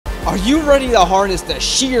Are you ready to harness the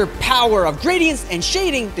sheer power of gradients and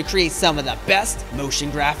shading to create some of the best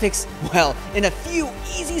motion graphics? Well, in a few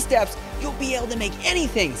easy steps, you'll be able to make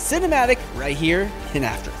anything cinematic right here in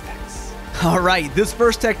After Effects. Alright, this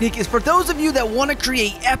first technique is for those of you that want to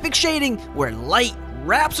create epic shading where light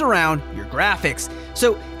wraps around your graphics.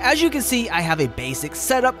 So as you can see, I have a basic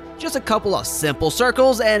setup, just a couple of simple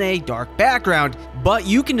circles and a dark background, but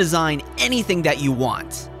you can design anything that you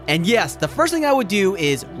want. And yes, the first thing I would do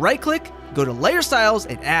is right-click, go to Layer Styles,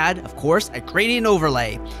 and add, of course, a gradient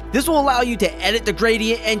overlay. This will allow you to edit the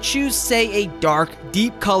gradient and choose, say, a dark,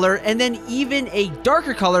 deep color, and then even a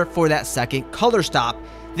darker color for that second color stop.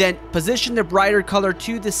 Then position the brighter color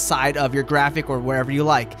to the side of your graphic or wherever you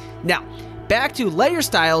like. Now, back to Layer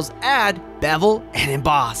Styles, add Bevel and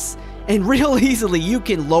Emboss. And real easily, you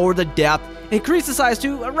can lower the depth, increase the size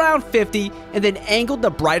to around 50, and then angle the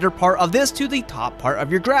brighter part of this to the top part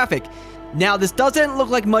of your graphic. Now, this doesn't look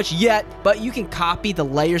like much yet, but you can copy the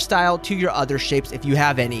layer style to your other shapes if you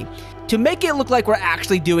have any. To make it look like we're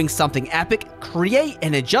actually doing something epic, create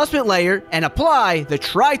an adjustment layer and apply the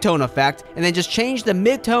tritone effect, and then just change the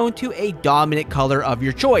midtone to a dominant color of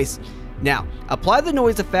your choice. Now, apply the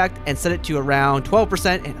noise effect and set it to around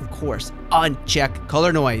 12%, and of course, uncheck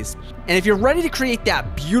color noise. And if you're ready to create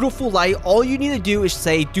that beautiful light, all you need to do is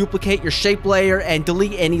say duplicate your shape layer and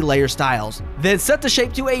delete any layer styles. Then set the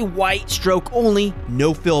shape to a white stroke only,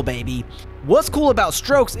 no fill baby. What's cool about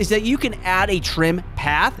strokes is that you can add a trim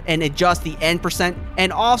path and adjust the end percent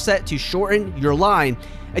and offset to shorten your line.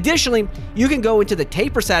 Additionally, you can go into the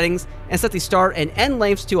taper settings and set the start and end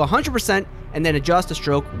lengths to 100% and then adjust the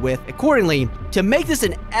stroke width accordingly. To make this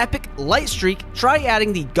an epic light streak, try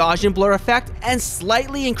adding the Gaussian blur effect and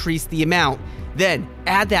slightly increase the amount. Then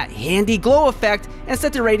add that handy glow effect and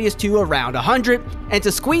set the radius to around 100. And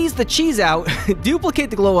to squeeze the cheese out, duplicate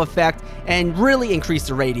the glow effect and really increase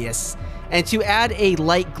the radius. And to add a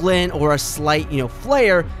light glint or a slight,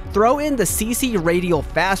 flare, throw in the CC radial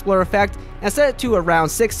fast blur effect and set it to around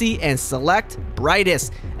 60 and select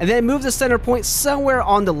brightest. And then move the center point somewhere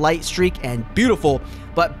on the light streak and beautiful.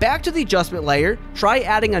 But back to the adjustment layer, try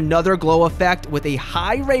adding another glow effect with a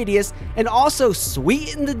high radius and also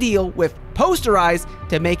sweeten the deal with posterize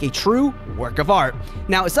to make a true work of art.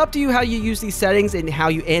 Now, it's up to you how you use these settings and how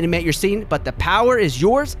you animate your scene, but the power is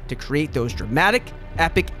yours to create those dramatic,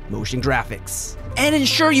 epic motion graphics. And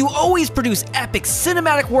ensure you always produce epic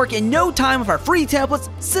cinematic work in no time with our free templates,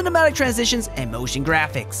 cinematic transitions, and motion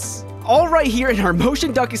graphics. All right, here in our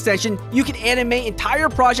Motion Duck extension, you can animate entire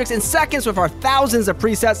projects in seconds with our thousands of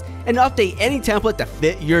presets and update any template to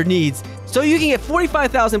fit your needs. So you can get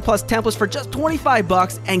 45,000 plus templates for just 25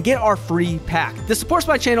 bucks and get our free pack. This supports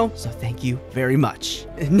my channel, so thank you very much.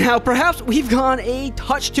 Now, perhaps we've gone a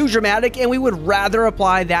touch too dramatic and we would rather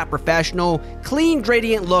apply that professional, clean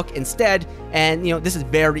gradient look instead. And this is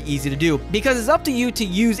very easy to do because it's up to you to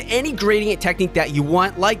use any gradient technique that you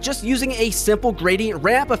want, like just using a simple gradient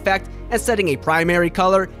ramp effect and setting a primary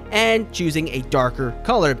color and choosing a darker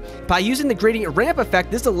color. By using the gradient ramp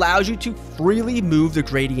effect, this allows you to freely move the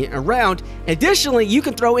gradient around. Additionally, you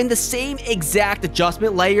can throw in the same exact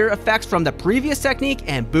adjustment layer effects from the previous technique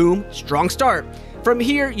and boom, strong start. From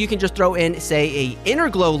here, you can just throw in, say, a inner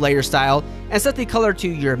glow layer style and set the color to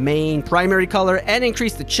your main primary color and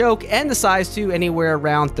increase the choke and the size to anywhere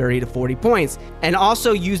around 30 to 40 points. And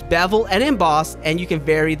also use bevel and emboss, and you can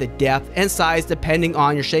vary the depth and size depending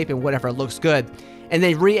on your shape and whatever looks good. And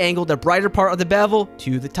then re-angle the brighter part of the bevel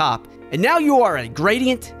to the top. And now you are a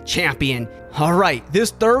gradient champion. Alright,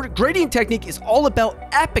 this third gradient technique is all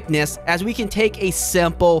about epicness, as we can take a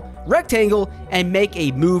simple rectangle and make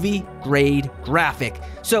a movie grade graphic.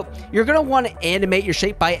 So you're going to want to animate your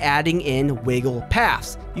shape by adding in wiggle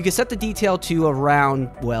paths. You can set the detail to around,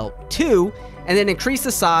 2, and then increase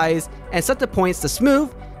the size and set the points to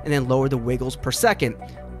smooth and then lower the wiggles per second.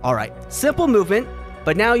 Alright, simple movement,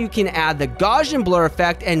 but now you can add the Gaussian blur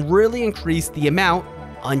effect and really increase the amount.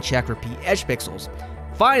 Uncheck repeat edge pixels.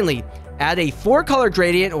 Finally, add a 4-color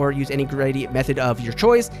gradient or use any gradient method of your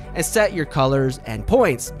choice and set your colors and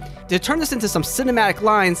points. To turn this into some cinematic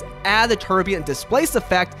lines, add the turbulent displace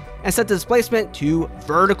effect and set the displacement to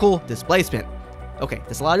vertical displacement. Okay,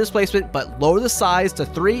 that's a lot of displacement, but lower the size to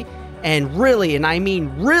 3 and really, and I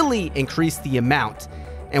mean really, increase the amount.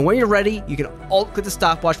 And when you're ready, you can alt-click the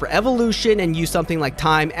stopwatch for evolution and use something like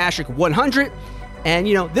time * 100. And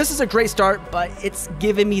this is a great start, but it's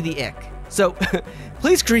giving me the ick. So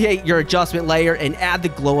please create your adjustment layer and add the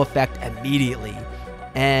glow effect immediately.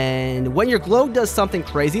 And when your glow does something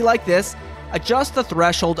crazy like this, adjust the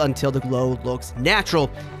threshold until the glow looks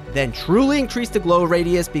natural. then truly increase the glow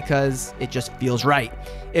radius because it just feels right.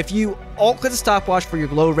 If you alt-click the stopwatch for your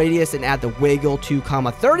glow radius and add the wiggle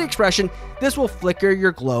 2,30 expression, this will flicker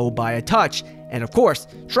your glow by a touch. And of course,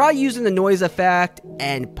 try using the noise effect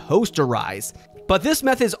and posterize. But this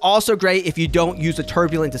method is also great if you don't use the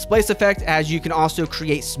turbulent displace effect, as you can also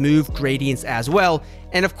create smooth gradients as well.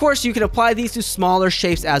 And of course, you can apply these to smaller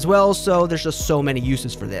shapes as well, so there's just so many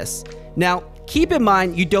uses for this. Now, keep in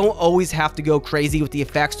mind, you don't always have to go crazy with the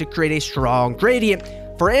effects to create a strong gradient.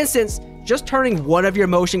 For instance, just turning one of your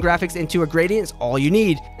motion graphics into a gradient is all you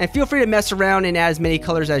need. And feel free to mess around and add as many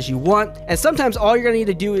colors as you want. And sometimes all you're gonna need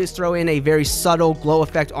to do is throw in a very subtle glow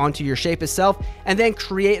effect onto your shape itself, and then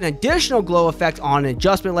create an additional glow effect on an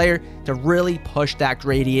adjustment layer to really push that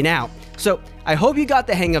gradient out. So I hope you got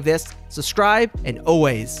the hang of this. Subscribe and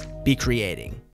always be creating.